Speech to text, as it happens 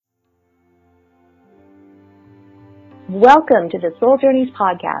Welcome to the Soul Journeys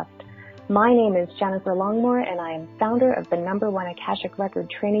podcast. My name is Jennifer Longmore, and I am founder of the #1 Akashic Record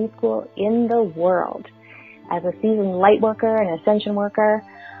training school in the world. As a seasoned light worker and ascension worker,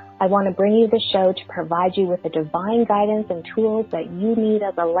 I want to bring you the show to provide you with the divine guidance and tools that you need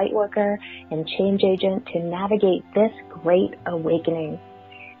as a light worker and change agent to navigate this great awakening.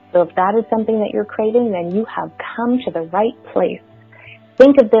 So if that is something that you're craving, then you have come to the right place.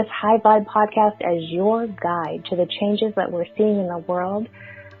 Think of this high vibe podcast as your guide to the changes that we're seeing in the world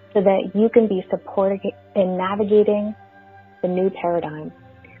so that you can be supported in navigating the new paradigm.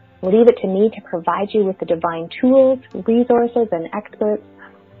 Leave it to me to provide you with the divine tools, resources, and experts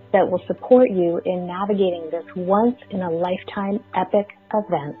that will support you in navigating this once-in-a-lifetime epic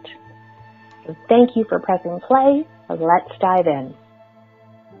event. So thank you for pressing play. Let's dive in.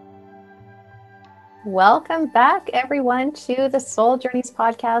 Welcome back, everyone, to the Soul Journeys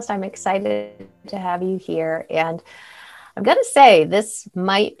podcast. I'm excited to have you here. And I'm going to say this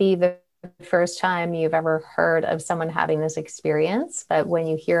might be the first time you've ever heard of someone having this experience, but when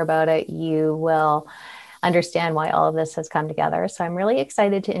you hear about it, you will understand why all of this has come together. So I'm really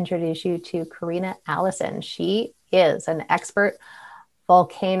excited to introduce you to Karina Allison. She is an expert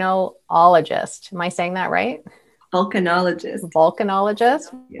volcanologist. Am I saying that right?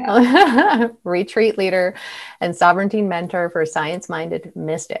 Volcanologist, yeah. Retreat leader, and sovereignty mentor for science-minded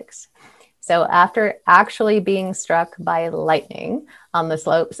mystics. So after actually being struck by lightning on the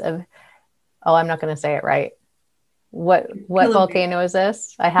slopes of, I'm not going to say it right. What volcano is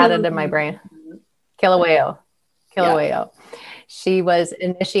this? I had it in my brain. Kilauea. Yeah. She was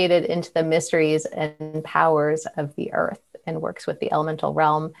initiated into the mysteries and powers of the earth and works with the elemental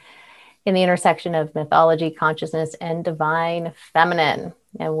realm in the intersection of mythology, consciousness, and divine feminine.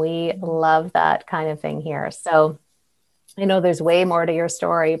 And we love that kind of thing here. So I know there's way more to your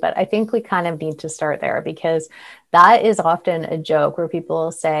story, but I think we kind of need to start there because that is often a joke where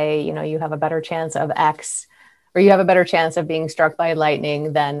people say, you have a better chance of X, or you have a better chance of being struck by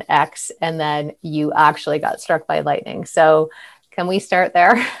lightning than X, and then you actually got struck by lightning. So can we start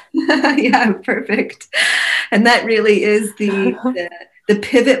there? Yeah, perfect. And that really is the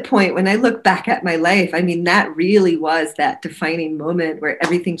pivot point. When I look back at my life, I mean, that really was that defining moment where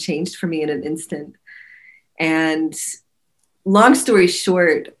everything changed for me in an instant. And long story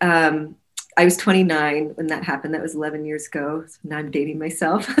short, I was 29 when that happened. That was 11 years ago. So now I'm dating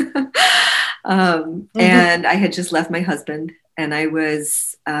myself. And I had just left my husband, and I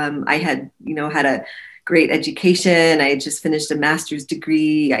had had a great education. I had just finished a master's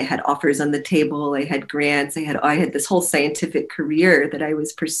degree. I had offers on the table. I had grants. I had this whole scientific career that I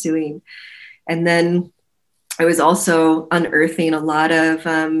was pursuing. And then I was also unearthing a lot of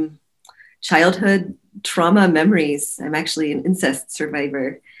childhood trauma memories. I'm actually an incest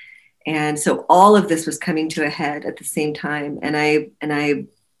survivor. And so all of this was coming to a head at the same time. And I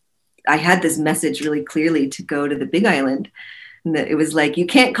had this message really clearly to go to the Big Island. And that it was like, you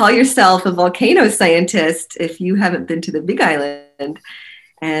can't call yourself a volcano scientist if you haven't been to the Big Island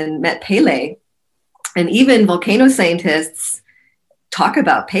and met Pele. And even volcano scientists talk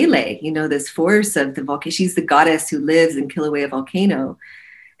about Pele, this force of the volcano. She's the goddess who lives in Kilauea volcano.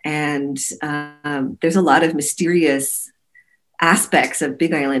 And there's a lot of mysterious aspects of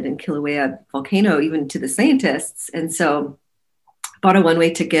Big Island and Kilauea volcano, even to the scientists. And so bought a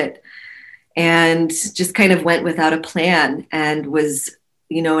one-way ticket and just kind of went without a plan, and was,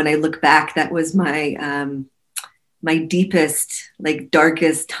 when I look back, that was my my deepest,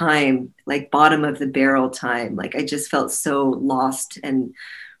 darkest time, bottom of the barrel time. I just felt so lost and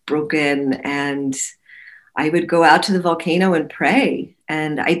broken, and I would go out to the volcano and pray.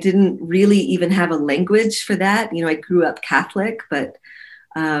 And I didn't really even have a language for that. I grew up Catholic, but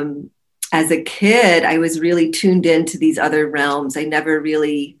as a kid, I was really tuned into these other realms. I never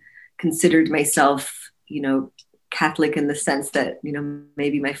really considered myself, Catholic in the sense that,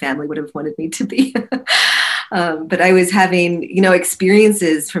 maybe my family would have wanted me to be. But I was having,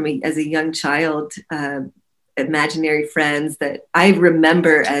 experiences as a young child, imaginary friends that I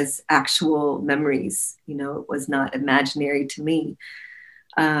remember as actual memories. It was not imaginary to me.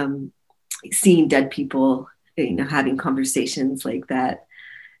 Seeing dead people, having conversations like that.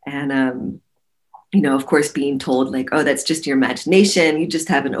 And, of course, being told that's just your imagination. You just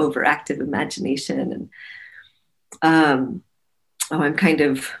have an overactive imagination. And I'm kind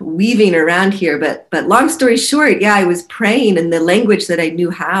of weaving around here, but long story short, I was praying in the language that I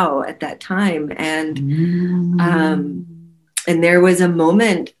knew how at that time. And there was a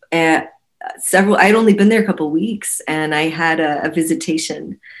moment I'd only been there a couple of weeks, and I had a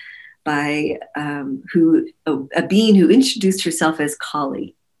visitation by a being who introduced herself as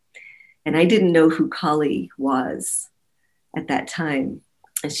Kali. And I didn't know who Kali was. at that time.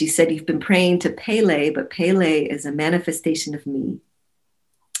 And she said, "You've been praying to Pele, but Pele is a manifestation of me.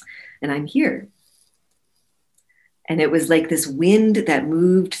 And I'm here." And it was like this wind that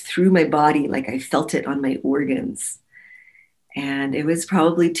moved through my body, like I felt it on my organs. And it was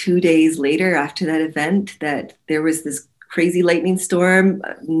probably 2 days later after that event that there was this crazy lightning storm.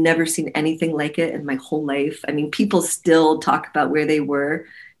 I've never seen anything like it in my whole life. I mean, people still talk about where they were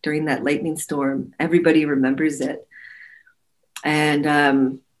during that lightning storm. Everybody remembers it.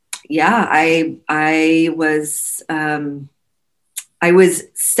 And yeah, I was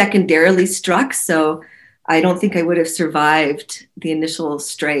secondarily struck, so I don't think I would have survived the initial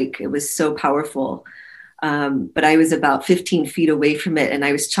strike. It was so powerful. But I was about 15 feet away from it, and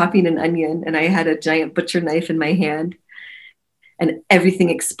I was chopping an onion, and I had a giant butcher knife in my hand, and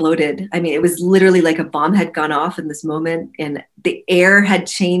everything exploded. I mean, it was literally like a bomb had gone off in this moment, and the air had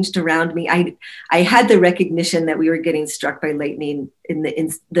changed around me. I had the recognition that we were getting struck by lightning in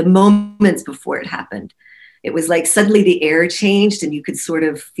the moments before it happened. It was like suddenly the air changed, and you could sort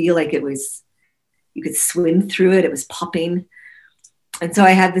of feel like you could swim through it. It was popping. And so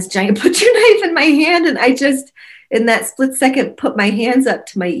I had this giant butcher knife in my hand, and I just, in that split second, put my hands up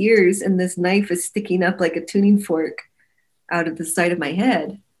to my ears, and this knife is sticking up like a tuning fork out of the side of my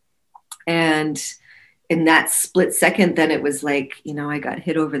head. And in that split second, then it was like, I got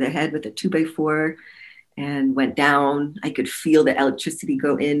hit over the head with a 2x4 and went down. I could feel the electricity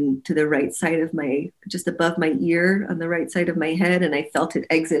go in to the right side of just above my ear on the right side of my head. And I felt it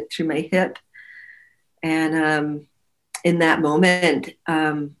exit through my hip. And in that moment,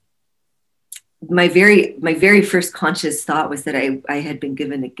 my very first conscious thought was that I had been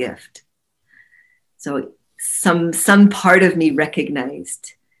given a gift. So some part of me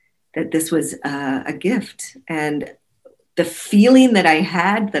recognized that this was a gift, and the feeling that I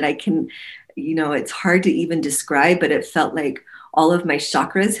had, that I can, it's hard to even describe, but it felt like all of my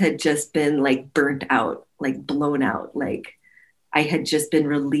chakras had just been like burnt out, like blown out, like I had just been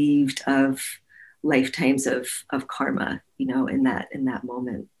relieved of lifetimes of karma, in that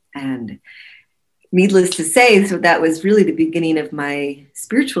moment. And needless to say, so that was really the beginning of my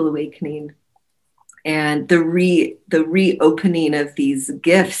spiritual awakening, and the reopening of these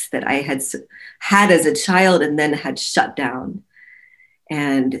gifts that I had as a child and then had shut down.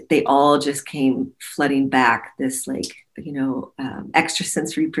 And they all just came flooding back, this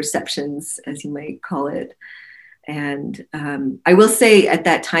extrasensory perceptions, as you might call it. And I will say at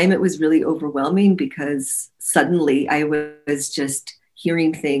that time, it was really overwhelming, because suddenly I was just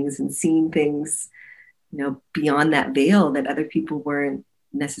hearing things and seeing things, beyond that veil that other people weren't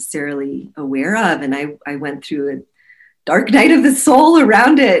necessarily aware of. And I went through a dark night of the soul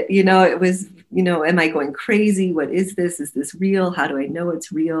around it. It was, am I going crazy? What is this? Is this real? How do I know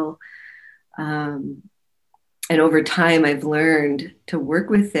it's real? And over time, I've learned to work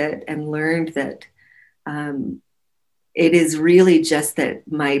with it, and learned that it is really just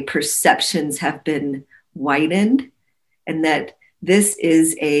that my perceptions have been widened, and that this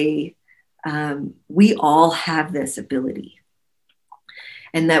is we all have this ability,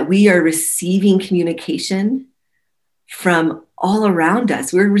 and that we are receiving communication from all around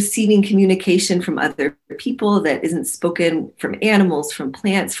us. We're receiving communication from other people that isn't spoken, from animals, from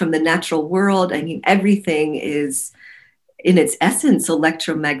plants, from the natural world. I mean, everything is in its essence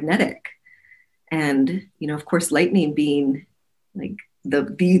electromagnetic. And, of course, lightning being like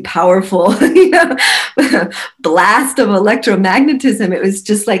the powerful blast of electromagnetism, it was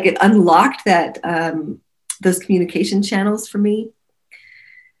just like it unlocked that those communication channels for me.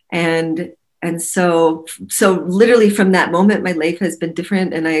 And so literally from that moment, my life has been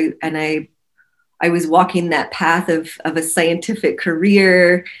different. And I was walking that path of a scientific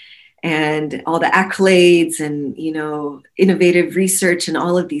career, and all the accolades and, innovative research and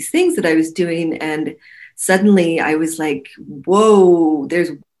all of these things that I was doing. And suddenly I was like, whoa, there's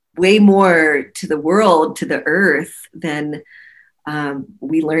way more to the world, to the earth, than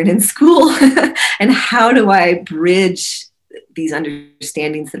we learn in school. And how do I bridge these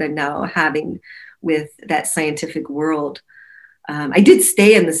understandings that I'm now having with that scientific world? I did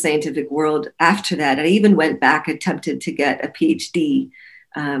stay in the scientific world after that. I even went back, attempted to get a PhD,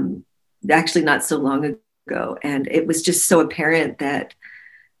 actually not so long ago. And it was just so apparent that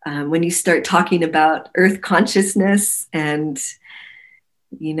when you start talking about earth consciousness and,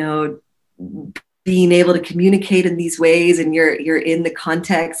 being able to communicate in these ways, and you're in the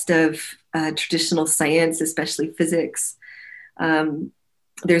context of traditional science, especially physics,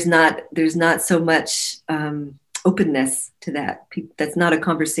 there's not so much openness to that. That's not a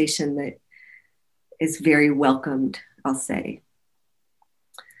conversation that is very welcomed, I'll say.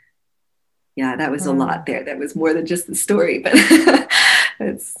 yeah, that was a lot there. That was more than just the story, but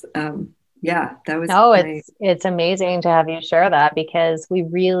it's, yeah, that was No, my, it's amazing to have you share that, because we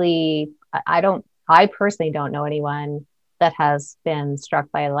really, I personally don't know anyone that has been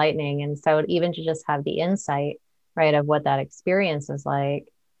struck by lightning. And so even to just have the insight, right, of what that experience is like.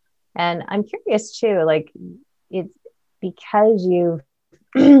 And I'm curious too, like, it's because you've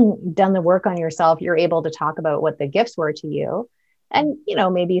done the work on yourself, you're able to talk about what the gifts were to you and,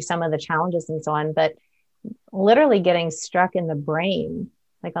 maybe some of the challenges and so on. But literally getting struck in the brain,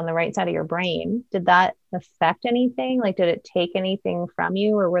 like on the right side of your brain, did that affect anything? Like, did it take anything from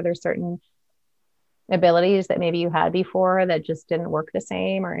you, or were there certain abilities that maybe you had before that just didn't work the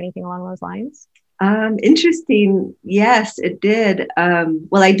same, or anything along those lines? interesting. Yes, it did.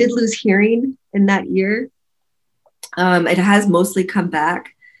 Well, I did lose hearing in that year. It has mostly come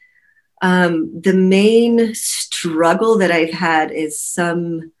back. The main struggle that I've had is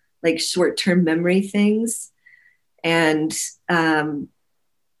some like short-term memory things and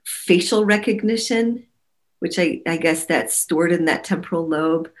facial recognition, which I guess that's stored in that temporal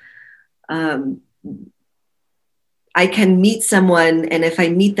lobe. Um, I can meet someone, and if I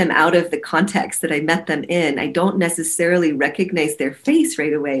meet them out of the context that I met them in, I don't necessarily recognize their face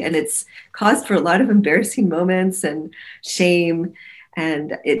right away. And it's caused for a lot of embarrassing moments and shame.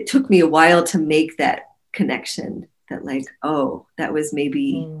 And it took me a while to make that connection that, like, oh, that was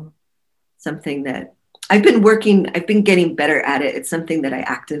maybe something that I've been getting better at it. It's something that I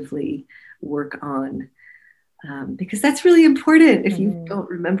actively work on. Because that's really important. If you don't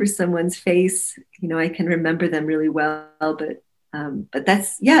remember someone's face, I can remember them really well, but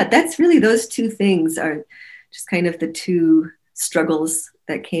that's really, those two things are just kind of the two struggles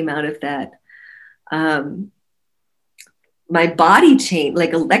that came out of that. My body changed,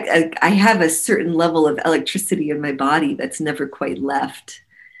 like I have a certain level of electricity in my body that's never quite left.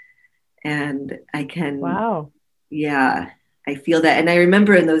 And I can, Wow. yeah, I feel that. And I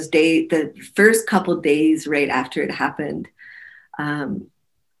remember in those days, the first couple days right after it happened,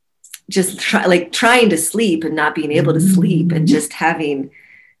 just trying to sleep and not being able to sleep, and just having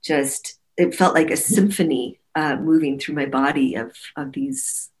it felt like a symphony moving through my body of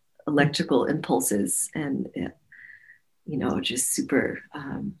these electrical impulses, and just super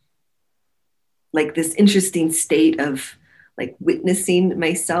like this interesting state of like witnessing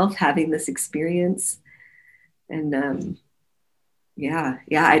myself having this experience. And yeah,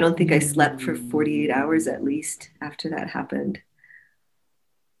 I don't think I slept for 48 hours at least after that happened.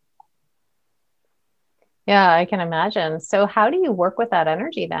 Yeah, I can imagine. So how do you work with that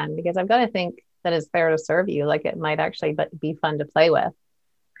energy then? Because I've got to think that it's there to serve you. Like, it might actually be fun to play with.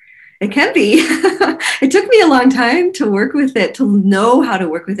 It can be. It took me a long time to work with it, to know how to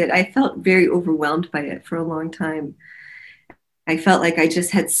work with it. I felt very overwhelmed by it for a long time. I felt like I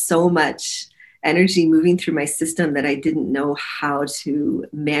just had so much energy moving through my system that I didn't know how to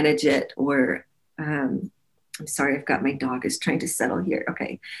manage it. Or I'm sorry, I've got my dog is trying to settle here.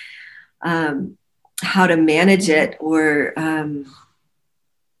 Okay. How to manage it, or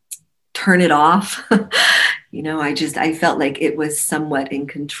turn it off. I felt like it was somewhat in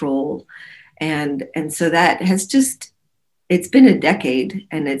control. And so that has it's been a decade,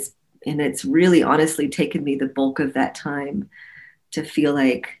 and it's really honestly taken me the bulk of that time to feel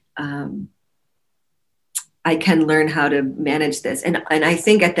like I can learn how to manage this. And I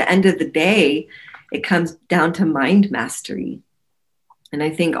think at the end of the day, it comes down to mind mastery. And I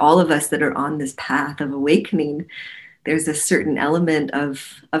think all of us that are on this path of awakening, there's a certain element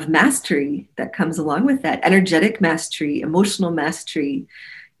of mastery that comes along with that: energetic mastery, emotional mastery,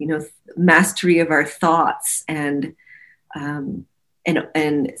 mastery of our thoughts. And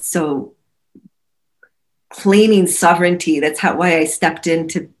so claiming sovereignty, that's why I stepped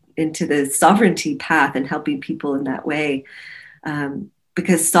into the sovereignty path and helping people in that way.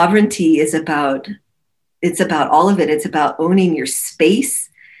 Because sovereignty is about all of it. It's about owning your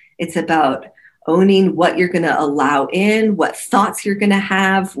space. It's about owning what you're going to allow in, what thoughts you're going to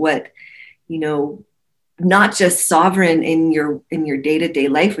have, not just sovereign in your day-to-day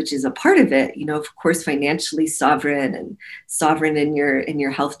life, which is a part of it, of course, financially sovereign, and sovereign in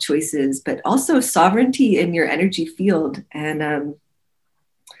your health choices, but also sovereignty in your energy field. And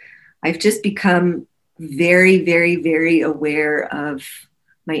I've just become very, very, very aware of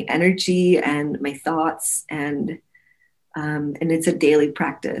my energy and my thoughts, and it's a daily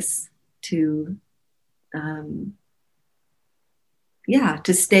practice to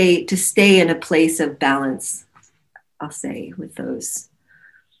stay in a place of balance, I'll say, with those.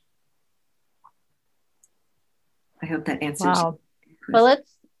 I hope that answers. Wow. Well,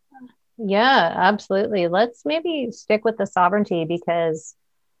 yeah, absolutely. Let's maybe stick with the sovereignty, because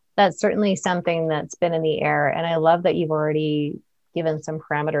that's certainly something that's been in the air. And I love that you've already given some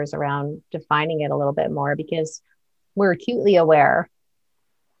parameters around defining it a little bit more, because we're acutely aware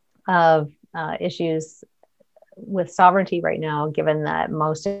of issues with sovereignty right now, given that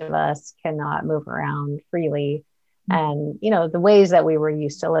most of us cannot move around freely. And, you know, the ways that we were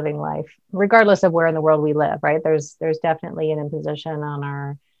used to living life, regardless of where in the world we live, right? There's definitely an imposition on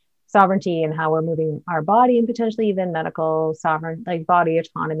our sovereignty and how we're moving our body, and potentially even medical sovereign, like body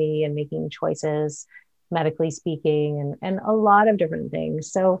autonomy and making choices, medically speaking, and a lot of different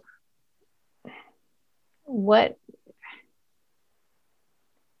things. So what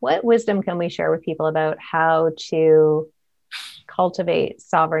wisdom can we share with people about how to cultivate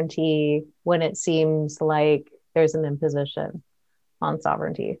sovereignty when it seems like there's an imposition on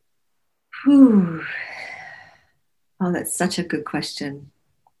sovereignty? Whew. Oh, that's such a good question.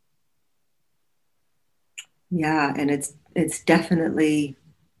 Yeah, and it's definitely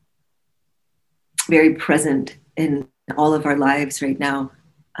very present in all of our lives right now.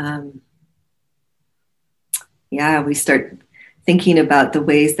 Yeah, we start thinking about the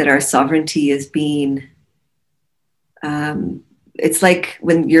ways that our sovereignty is being, it's like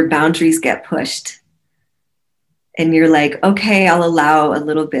when your boundaries get pushed and you're like, okay, I'll allow a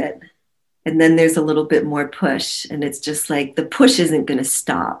little bit. And then there's a little bit more push. And it's just like the push isn't going to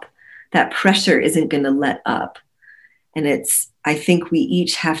stop. That pressure isn't going to let up. And I think we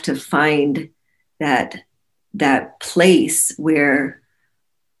each have to find that place where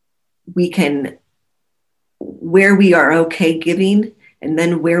we are okay giving, and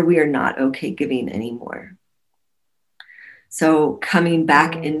then where we are not okay giving anymore. So coming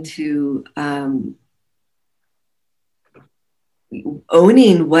back into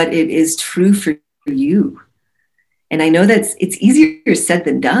owning what it is true for you. And I know it's easier said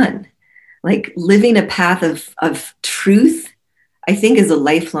than done. Like living a path of truth, I think, is a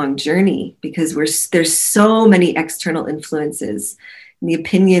lifelong journey, because there's so many external influences, and the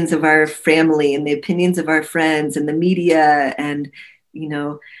opinions of our family and the opinions of our friends and the media, and, you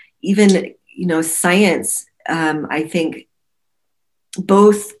know, even, you know, science. I think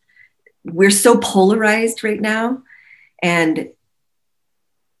both, we're so polarized right now, and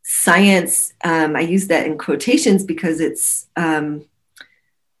science, I use that in quotations because it's,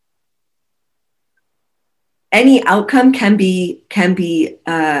 any outcome can be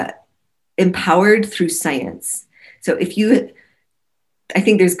empowered through science. So I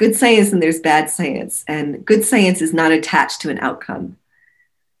think there's good science and there's bad science, and good science is not attached to an outcome.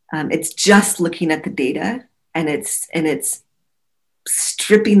 It's just looking at the data, and it's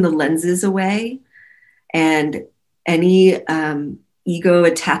stripping the lenses away and any ego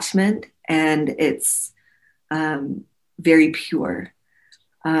attachment, and it's very pure.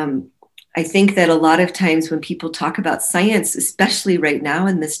 I think that a lot of times when people talk about science, especially right now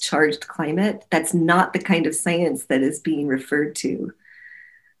in this charged climate, that's not the kind of science that is being referred to.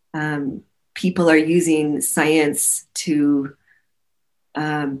 People are using science to,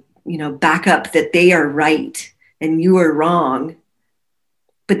 back up that they are right and you are wrong.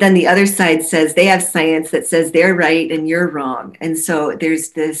 But then the other side says they have science that says they're right and you're wrong. And so there's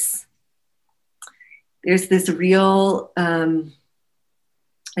this real,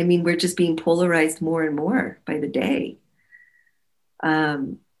 we're just being polarized more and more by the day.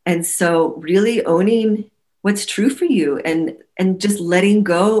 And so really owning what's true for you, and just letting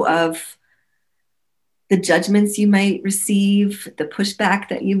go of the judgments you might receive, the pushback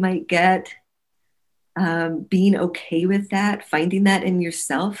that you might get, being okay with that, finding that in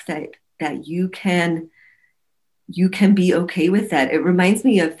yourself, that you can be okay with that. It reminds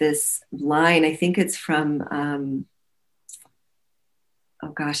me of this line. I think it's from, oh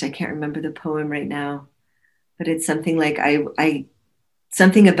gosh, I can't remember the poem right now, but it's something like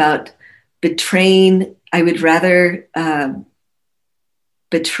something about betraying. I would rather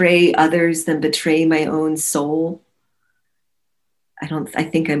betray others than betray my own soul. I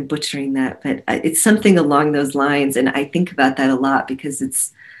think I'm butchering that, but it's something along those lines. And I think about that a lot,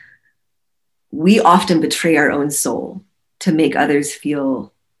 because we often betray our own soul to make others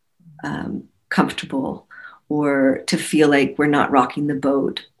feel comfortable, or to feel like we're not rocking the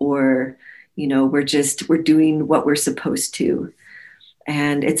boat, or, we're doing what we're supposed to.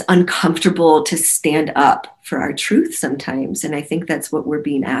 And it's uncomfortable to stand up for our truth sometimes. And I think that's what we're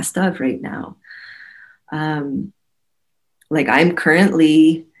being asked of right now. Like I'm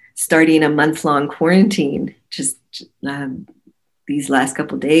currently starting a month-long quarantine just these last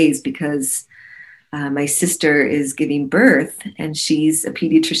couple of days, because my sister is giving birth, and she's a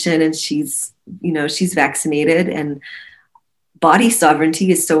pediatrician, and she's vaccinated, and body sovereignty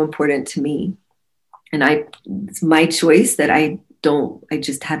is so important to me. And it's my choice that I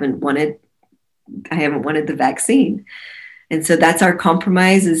just haven't wanted the vaccine. And so that's our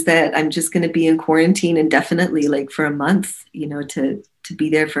compromise, is that I'm just going to be in quarantine indefinitely, like for a month, to be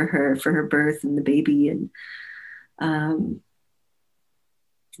there for her birth and the baby. And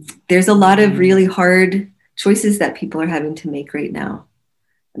there's a lot of really hard choices that people are having to make right now,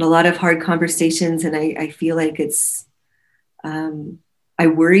 and a lot of hard conversations. And I feel like I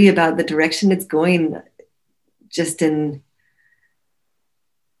worry about the direction it's going, just in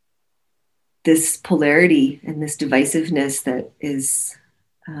this polarity and this divisiveness that is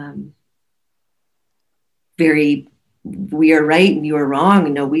very, we are right and you are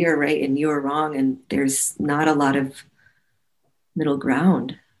wrong. No, we are right and you are wrong. And there's not a lot of middle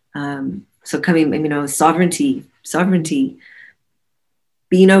ground. So sovereignty,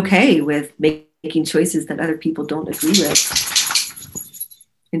 being okay with making choices that other people don't agree with,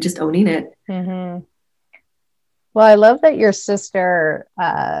 and just owning it. Mm-hmm. Well, I love that your sister,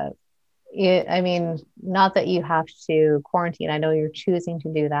 not that you have to quarantine. I know you're choosing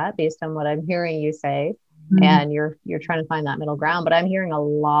to do that based on what I'm hearing you say, mm-hmm. and you're trying to find that middle ground. But I'm hearing a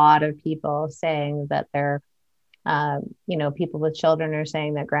lot of people saying that they're, people with children are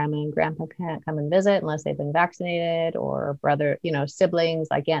saying that grandma and grandpa can't come and visit unless they've been vaccinated, or brother, siblings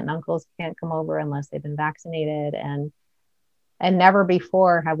like aunt and uncles can't come over unless they've been vaccinated. And never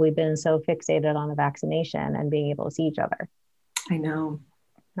before have we been so fixated on a vaccination and being able to see each other. I know.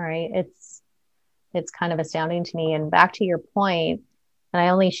 All right. It's kind of astounding to me. And back to your point, and I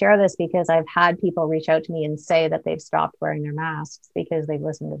only share this because I've had people reach out to me and say that they've stopped wearing their masks because they've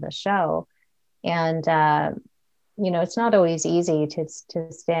listened to the show. And, it's not always easy to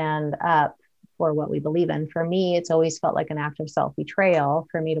stand up for what we believe in. For me, it's always felt like an act of self-betrayal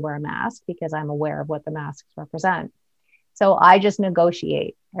for me to wear a mask because I'm aware of what the masks represent. So I just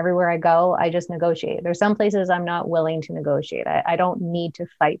negotiate. Everywhere I go, I just negotiate. There's some places I'm not willing to negotiate. I don't need to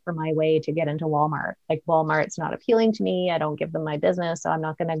fight for my way to get into Walmart. Like, Walmart's not appealing to me. I don't give them my business. So I'm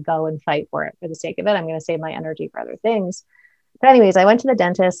not going to go and fight for it for the sake of it. I'm going to save my energy for other things. But anyways, I went to the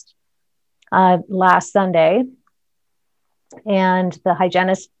dentist last Sunday, and the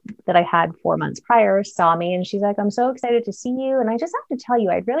hygienist that I had 4 months prior saw me, and she's like, "I'm so excited to see you. And I just have to tell you,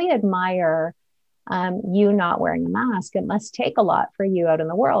 I really admire you not wearing a mask. It must take a lot for you out in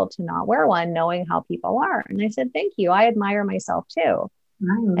the world to not wear one, knowing how people are." And I said, "Thank you. I admire myself too."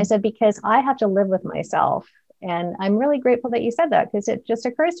 Mm. I said, because I have to live with myself. And I'm really grateful that you said that, because it just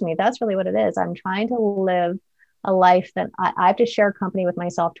occurs to me, that's really what it is. I'm trying to live a life that I have to share company with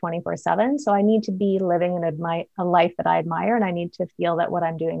myself 24/7. So I need to be living a life that I admire. And I need to feel that what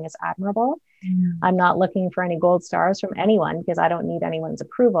I'm doing is admirable. Mm. I'm not looking for any gold stars from anyone, because I don't need anyone's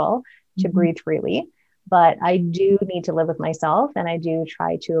approval to breathe freely, but I do need to live with myself, and I do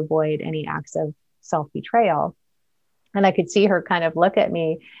try to avoid any acts of self-betrayal. And I could see her kind of look at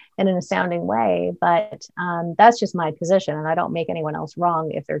me in an astounding way, but that's just my position, and I don't make anyone else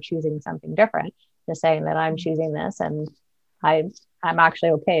wrong if they're choosing something different. Just saying that I'm choosing this, and I'm actually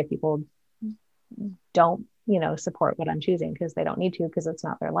okay if people don't, support what I'm choosing, because they don't need to, because it's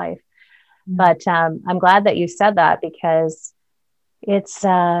not their life. Mm-hmm. But I'm glad that you said that, because it's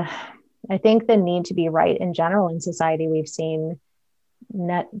I think the need to be right in general in society, we've seen,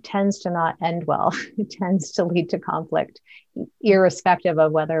 tends to not end well. It tends to lead to conflict, irrespective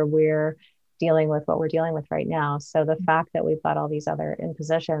of whether we're dealing with what we're dealing with right now. So the fact that we've got all these other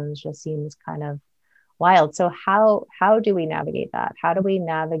impositions just seems kind of wild. So how do we navigate that? How do we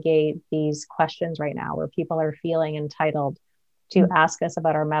navigate these questions right now, where people are feeling entitled to ask us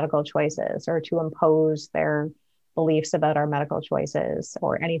about our medical choices, or to impose their beliefs about our medical choices,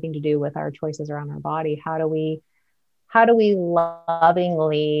 or anything to do with our choices around our body? How do we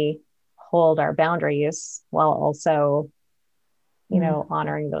lovingly hold our boundaries while also,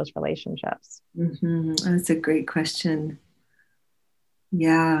 honoring those relationships? Mm-hmm. That's a great question.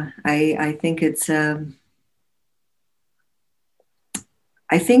 Yeah, I think it's, I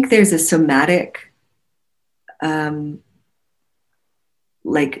think there's a somatic,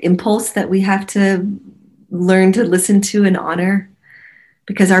 impulse that we have to learn to listen to and honor,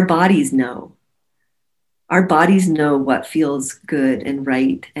 because our bodies know. Our bodies know what feels good and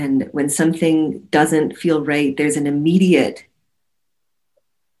right. And when something doesn't feel right, there's an immediate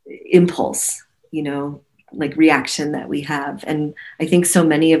impulse, reaction that we have. And I think so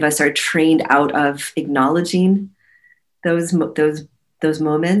many of us are trained out of acknowledging those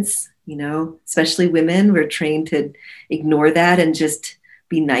moments, especially women. We're trained to ignore that and just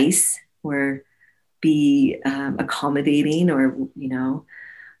be nice, or be accommodating, or,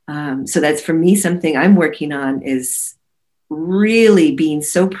 so that's, for me, something I'm working on, is really being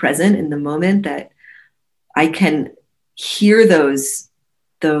so present in the moment that I can hear those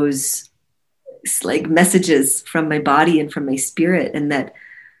like messages from my body and from my spirit, and that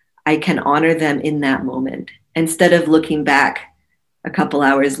I can honor them in that moment instead of looking back a couple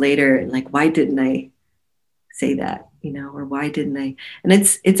hours later and like, why didn't I say that, or why didn't I? And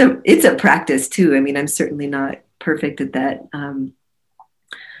it's a practice too. I mean, I'm certainly not perfect at that,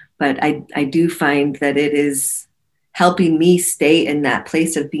 but I do find that it is helping me stay in that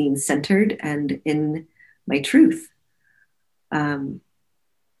place of being centered and in my truth. And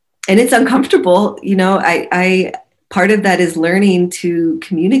it's uncomfortable, I part of that is learning to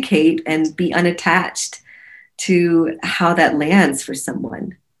communicate and be unattached to how that lands for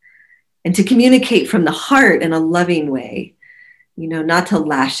someone, and to communicate from the heart in a loving way, not to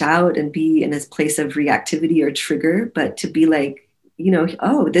lash out and be in this place of reactivity or trigger, but to be like,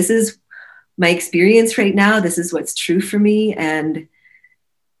 oh, this is my experience right now. This is what's true for me. And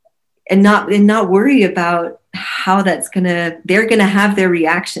not worry about how they're going to have their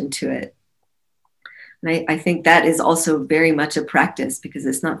reaction to it. And I think that is also very much a practice, because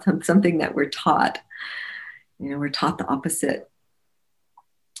it's not something that we're taught. We're taught the opposite.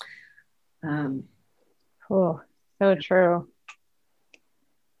 Oh, so true.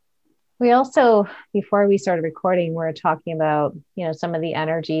 We also, before we started recording, we're talking about, some of the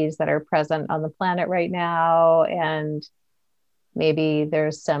energies that are present on the planet right now. And maybe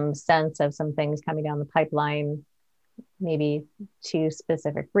there's some sense of some things coming down the pipeline, maybe to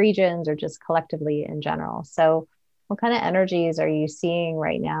specific regions or just collectively in general. So what kind of energies are you seeing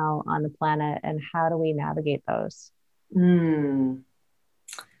right now on the planet, and how do we navigate those?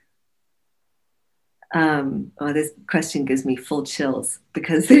 This question gives me full chills,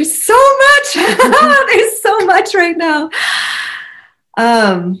 because there's so much. There's so much right now.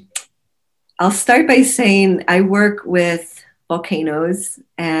 I'll start by saying I work with volcanoes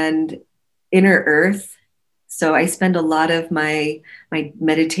and inner earth. So I spend a lot of my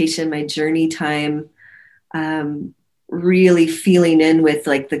meditation, my journey time, really feeling in with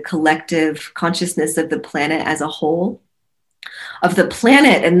like the collective consciousness of the planet as a whole, of the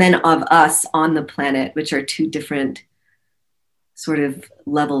planet, and then of us on the planet, which are two different sort of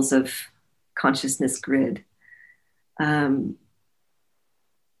levels of consciousness grid. So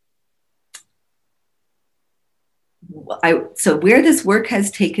where this work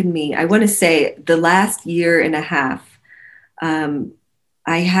has taken me, I want to say the last year and a half, I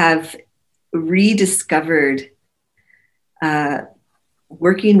have rediscovered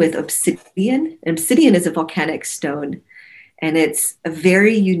working with obsidian. Obsidian is a volcanic stone, and it's a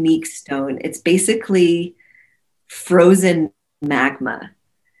very unique stone. It's basically frozen magma.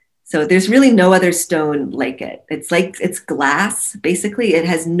 So there's really no other stone like it. It's glass, basically. It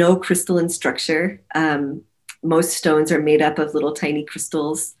has no crystalline structure. Most stones are made up of little tiny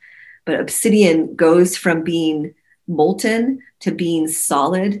crystals, but obsidian goes from being molten to being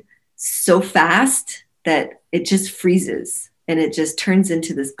solid so fast that it just freezes and it just turns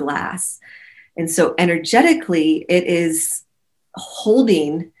into this glass. And so energetically, it is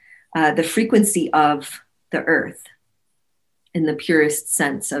holding the frequency of the earth in the purest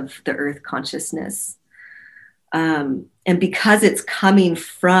sense of the earth consciousness. And because it's coming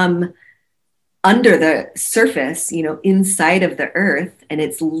from under the surface, inside of the earth, and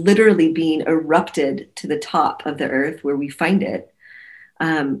it's literally being erupted to the top of the earth where we find it,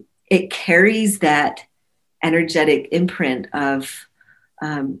 it carries that energetic imprint of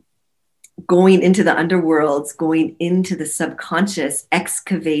going into the underworlds, going into the subconscious,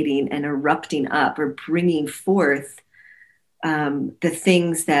 excavating and erupting up or bringing forth the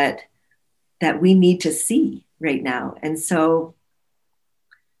things that we need to see right now. And so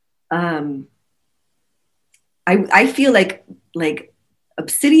I feel like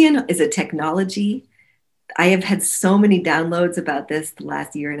obsidian is a technology. I have had so many downloads about this the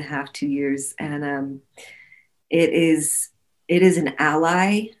last year and a half, 2 years, and it is an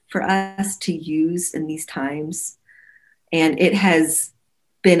ally for us to use in these times. And it has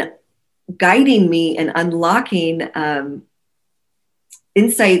been guiding me and unlocking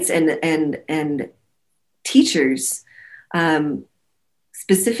insights and teachers,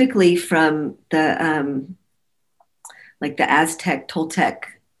 specifically from the Aztec, Toltec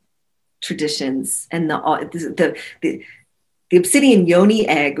traditions, and the obsidian yoni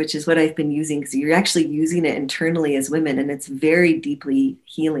egg, which is what I've been using, because you're actually using it internally as women, and it's very deeply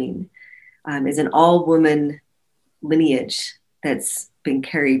healing, is an all-woman lineage that's been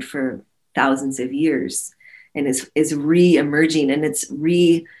carried for thousands of years and is re-emerging, and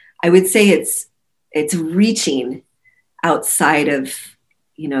I would say it's reaching outside of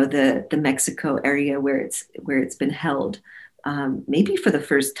the Mexico area where it's been held, maybe for the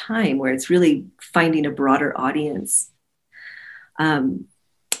first time, where it's really finding a broader audience And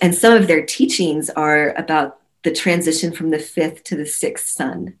some of their teachings are about the transition from the fifth to the sixth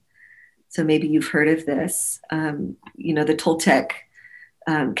sun. So maybe you've heard of this. The Toltec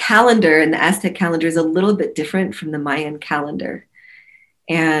calendar and the Aztec calendar is a little bit different from the Mayan calendar.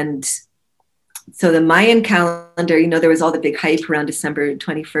 And so the Mayan calendar, there was all the big hype around December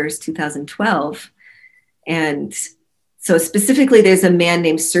 21st, 2012. And so specifically, there's a man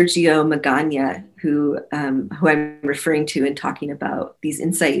named Sergio Magana who I'm referring to in talking about these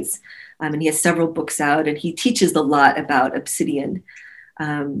insights. And he has several books out, and he teaches a lot about obsidian.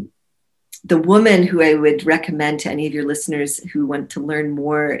 The woman who I would recommend to any of your listeners who want to learn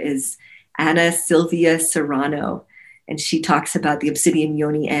more is Ana Silvia Serrano. And she talks about the obsidian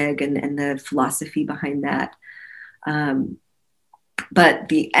yoni egg and the philosophy behind that. But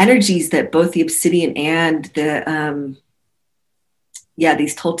the energies that both the obsidian and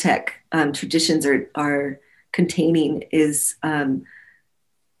these Toltec traditions are containing is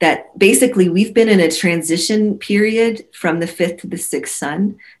that basically we've been in a transition period from the fifth to the sixth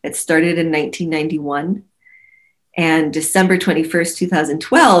sun that started in 1991. And December 21st,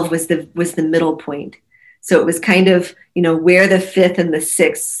 2012 was the middle point. So it was kind of, where the fifth and the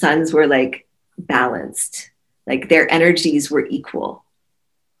sixth suns were like balanced, like their energies were equal.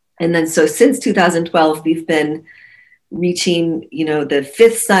 And then so since 2012, we've been reaching, the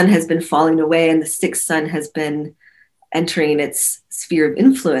fifth sun has been falling away and the sixth sun has been entering its sphere of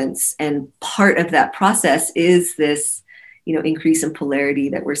influence. And part of that process is this, increase in polarity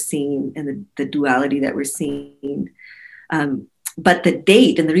that we're seeing and the duality that we're seeing. But the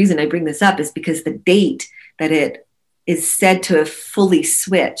date, and the reason I bring this up is because the date that it is said to have fully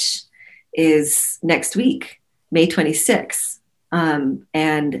switched is next week, May 26th.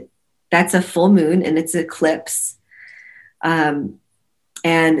 And that's a full moon and it's an eclipse. And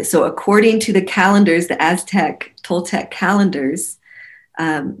so according to the calendars, the Aztec, Toltec calendars,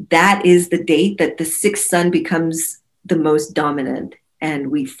 that is the date that the sixth sun becomes the most dominant and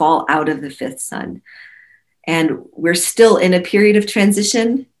we fall out of the fifth sun. And we're still in a period of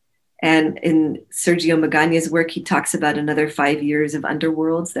transition. And in Sergio Magana's work, he talks about another 5 years of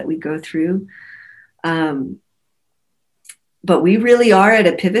underworlds that we go through. But we really are at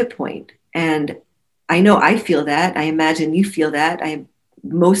a pivot point. And I know I feel that. I imagine you feel that.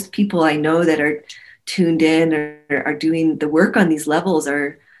 Most people I know that are tuned in or are doing the work on these levels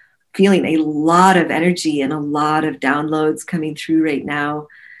are feeling a lot of energy and a lot of downloads coming through right now.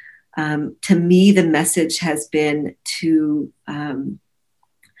 To me, the message has been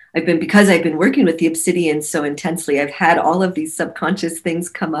because I've been working with the obsidian so intensely, I've had all of these subconscious things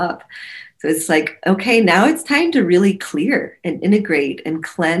come up. So it's like, okay, now it's time to really clear and integrate and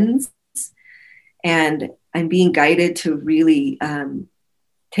cleanse. And I'm being guided to really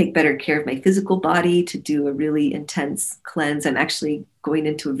take better care of my physical body, to do a really intense cleanse. I'm actually going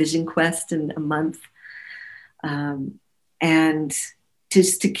into a vision quest in a month. And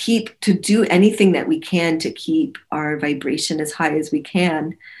just to do anything that we can to keep our vibration as high as we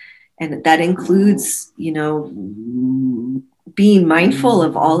can. And that includes, being mindful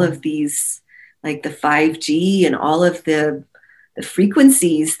of all of these, like the 5G and all of the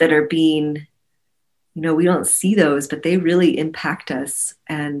frequencies that are being, we don't see those, but they really impact us.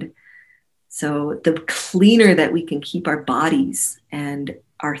 And so the cleaner that we can keep our bodies and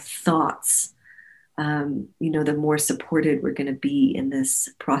our thoughts, the more supported we're going to be in this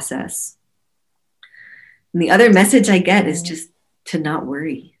process. And the other message I get is just to not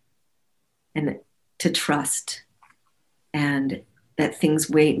worry and to trust, and that things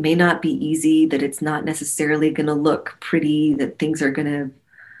may not be easy, that it's not necessarily going to look pretty, that things are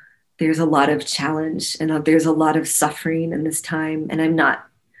there's a lot of challenge and there's a lot of suffering in this time. And I'm not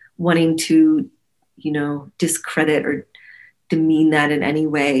wanting to, discredit or demean that in any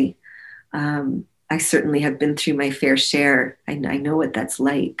way. I certainly have been through my fair share. I know what that's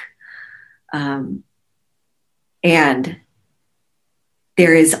like. And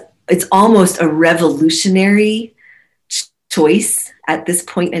it's almost a revolutionary choice at this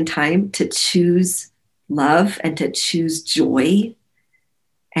point in time to choose love and to choose joy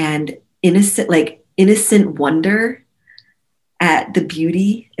and innocent wonder at the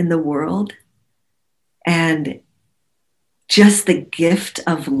beauty in the world and just the gift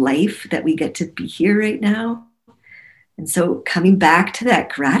of life that we get to be here right now. And so coming back to that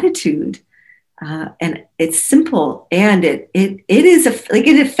gratitude, and it's simple, and it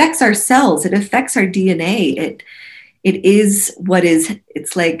affects our cells, it affects our DNA. It is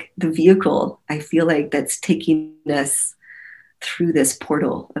it's like the vehicle, I feel like, that's taking us through this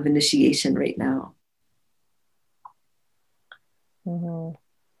portal of initiation right now. Mm-hmm.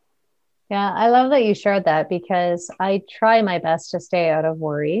 Yeah, I love that you shared that because I try my best to stay out of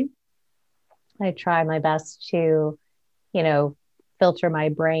worry. I try my best to, you know, filter my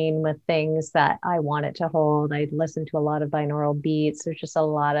brain with things that I want it to hold. I listen to a lot of binaural beats. There's just a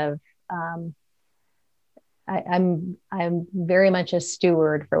lot of um, I'm very much a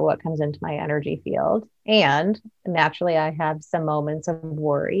steward for what comes into my energy field. And naturally I have some moments of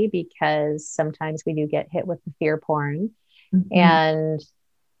worry because sometimes we do get hit with the fear porn. Mm-hmm. And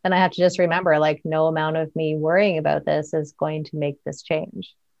then I have to just remember like no amount of me worrying about this is going to make this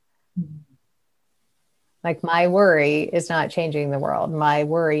change. Like my worry is not changing the world. My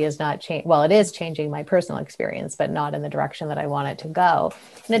worry is not change. Well, it is changing my personal experience, but not in the direction that I want it to go.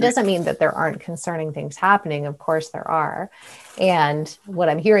 And it doesn't mean that there aren't concerning things happening. Of course there are. And what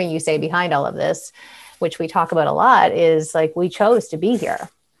I'm hearing you say behind all of this, which we talk about a lot, is like we chose to be here.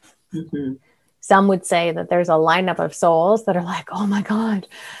 Mm-hmm. Some would say that there's a lineup of souls that are like, oh my God,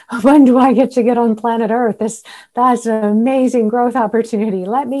 when do I get on planet Earth? That's an amazing growth opportunity.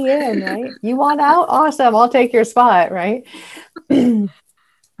 Let me in, right? You want out? Awesome. I'll take your spot, right?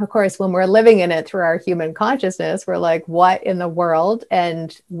 Of course, when we're living in it through our human consciousness, we're like, what in the world?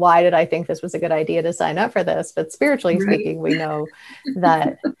 And why did I think this was a good idea to sign up for this? But spiritually speaking, we know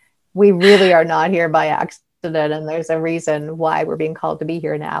that we really are not here by accident. And there's a reason why we're being called to be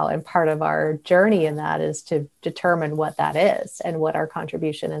here now. And part of our journey in that is to determine what that is and what our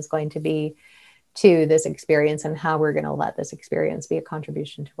contribution is going to be to this experience and how we're going to let this experience be a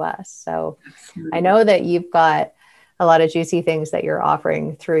contribution to us. So I know that you've got a lot of juicy things that you're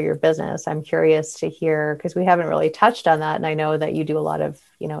offering through your business. I'm curious to hear, because we haven't really touched on that. And I know that you do a lot of,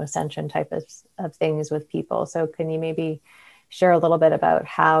 ascension type of things with people. So can you maybe share a little bit about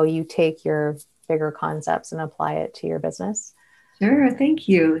how you take your bigger concepts and apply it to your business? Sure, thank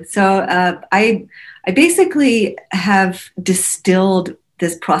you. So I basically have distilled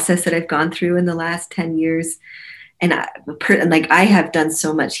this process that I've gone through in the last 10 years. And I have done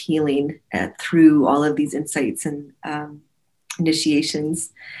so much healing through all of these insights and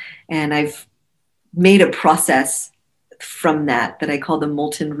initiations. And I've made a process from that I call the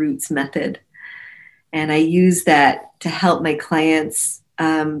Molten Roots method. And I use that to help my clients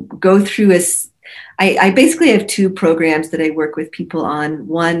go through I basically have two programs that I work with people on.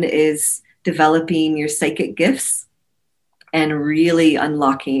 One is developing your psychic gifts and really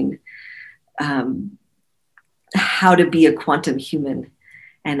unlocking how to be a quantum human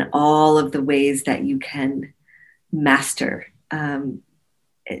and all of the ways that you can master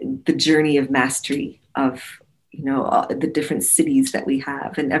the journey of mastery of the different cities that we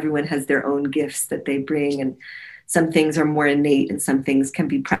have, and everyone has their own gifts that they bring, and some things are more innate and some things can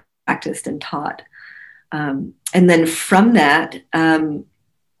be practiced and taught. And then from that,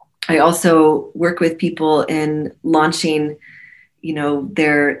 I also work with people in launching,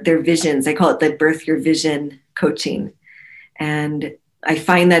 their visions. I call it the Birth Your Vision coaching. And I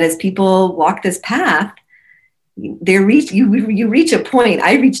find that as people walk this path, you reach a point.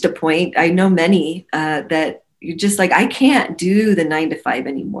 I reached a point. I know many that you're just like, I can't do the 9 to 5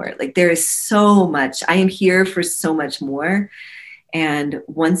 anymore. Like there is so much. I am here for so much more. And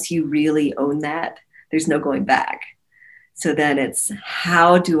once you really own that, there's no going back. So then it's,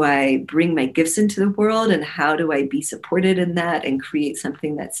 how do I bring my gifts into the world, and how do I be supported in that and create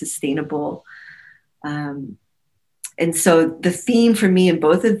something that's sustainable? And so the theme for me in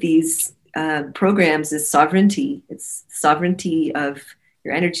both of these programs is sovereignty. It's sovereignty of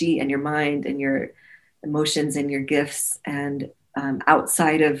your energy and your mind and your emotions and your gifts, and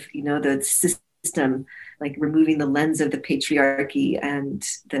outside of the system, like removing the lens of the patriarchy and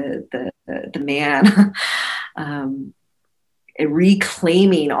the man.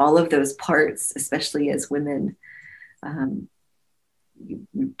 Reclaiming all of those parts, especially as women,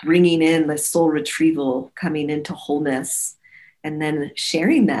 bringing in the soul retrieval, coming into wholeness, and then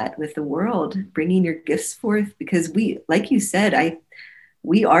sharing that with the world, bringing your gifts forth. Because we, like you said,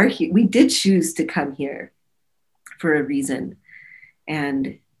 we are here. We did choose to come here for a reason.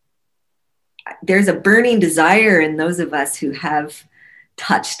 And there's a burning desire in those of us who have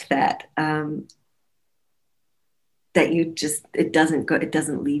touched that, that it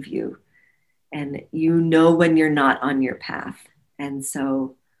doesn't leave you. And when you're not on your path. And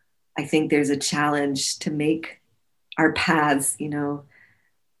so I think there's a challenge to make our paths,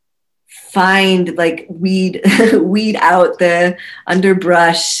 find, like, weed out the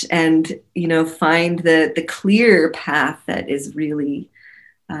underbrush, and, find the clear path that is really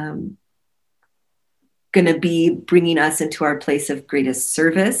going to be bringing us into our place of greatest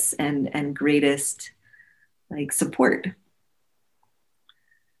service and greatest, like, support.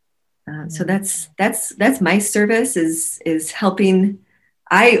 So that's my service is helping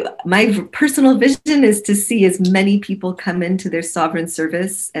my personal vision is to see as many people come into their sovereign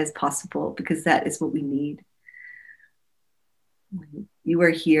service as possible, because that is what we need. You are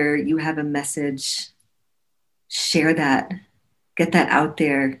here, you have a message, share that, get that out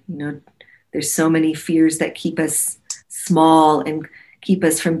there. There's so many fears that keep us small and keep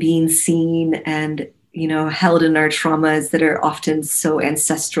us from being seen, and held in our traumas that are often so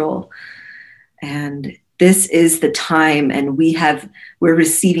ancestral. And this is the time, and we're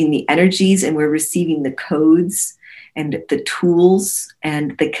receiving the energies, and we're receiving the codes and the tools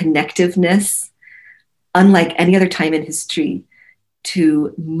and the connectiveness unlike any other time in history,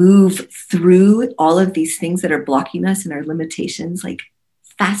 to move through all of these things that are blocking us and our limitations like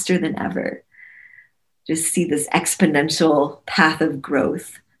faster than ever. Just see this exponential path of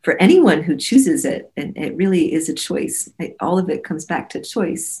growth for anyone who chooses it. And it really is a choice. All of it comes back to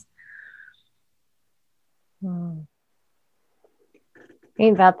choice. Ain't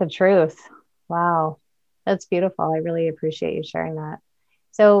that the truth? Wow. That's beautiful. I really appreciate you sharing that.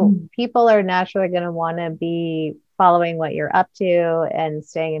 So people are naturally going to want to be following what you're up to and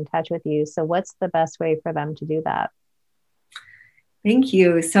staying in touch with you. So what's the best way for them to do that? Thank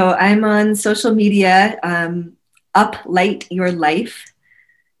you. So I'm on social media. Uplight Your Life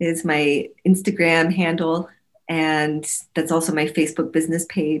is my Instagram handle. And that's also my Facebook business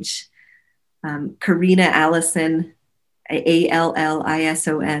page. Karina Allison,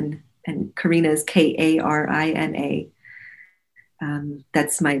 Allison, and Karina is Karina.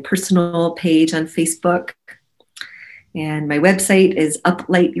 That's my personal page on Facebook. And my website is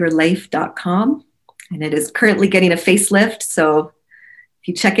uplightyourlife.com. And it is currently getting a facelift. So if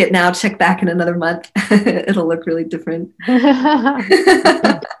you check it now, check back in another month. It'll look really different.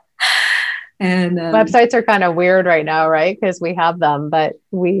 And websites are kind of weird right now, right? Because we have them, but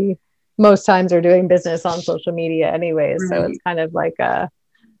we most times are doing business on social media anyways. Right. So it's kind of like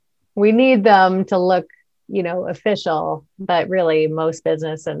we need them to look, official, but really most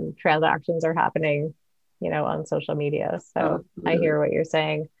business and transactions are happening, on social media. So I hear what you're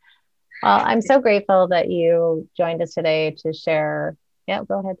saying. Well, I'm so grateful that you joined us today to share. Yeah,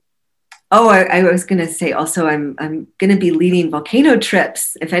 go ahead. Oh, I was going to say also, I'm going to be leading volcano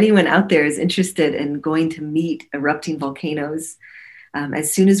trips. If anyone out there is interested in going to meet erupting volcanoes,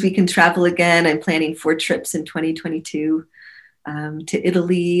 as soon as we can travel again, I'm planning 4 trips in 2022 to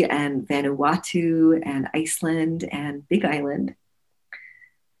Italy and Vanuatu and Iceland and Big Island.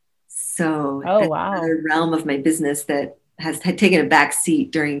 So that's another realm of my business that had taken a back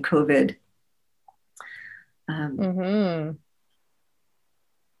seat during COVID.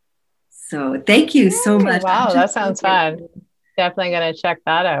 So thank you so much. Wow, that sounds fun. Definitely going to check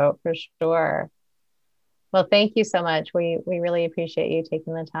that out for sure. Well, thank you so much. We really appreciate you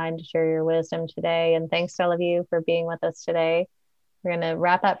taking the time to share your wisdom today. And thanks to all of you for being with us today. We're going to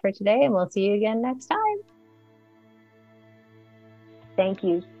wrap up for today, and we'll see you again next time. Thank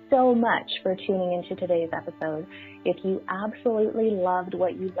you so much for tuning into today's episode. If you absolutely loved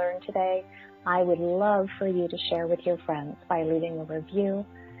what you learned today, I would love for you to share with your friends by leaving a review,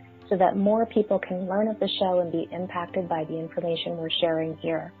 so that more people can learn of the show and be impacted by the information we're sharing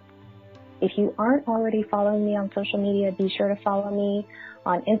here. If you aren't already following me on social media, be sure to follow me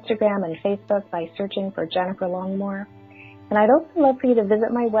on Instagram and Facebook by searching for Jennifer Longmore. And I'd also love for you to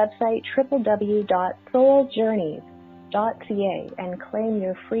visit my website, www.souljourneys.ca, and claim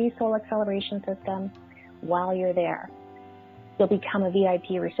your free soul acceleration system while you're there. You'll become a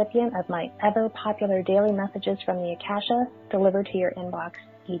VIP recipient of my ever-popular daily messages from the Akasha delivered to your inbox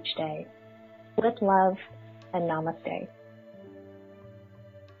each day. With love, and namaste.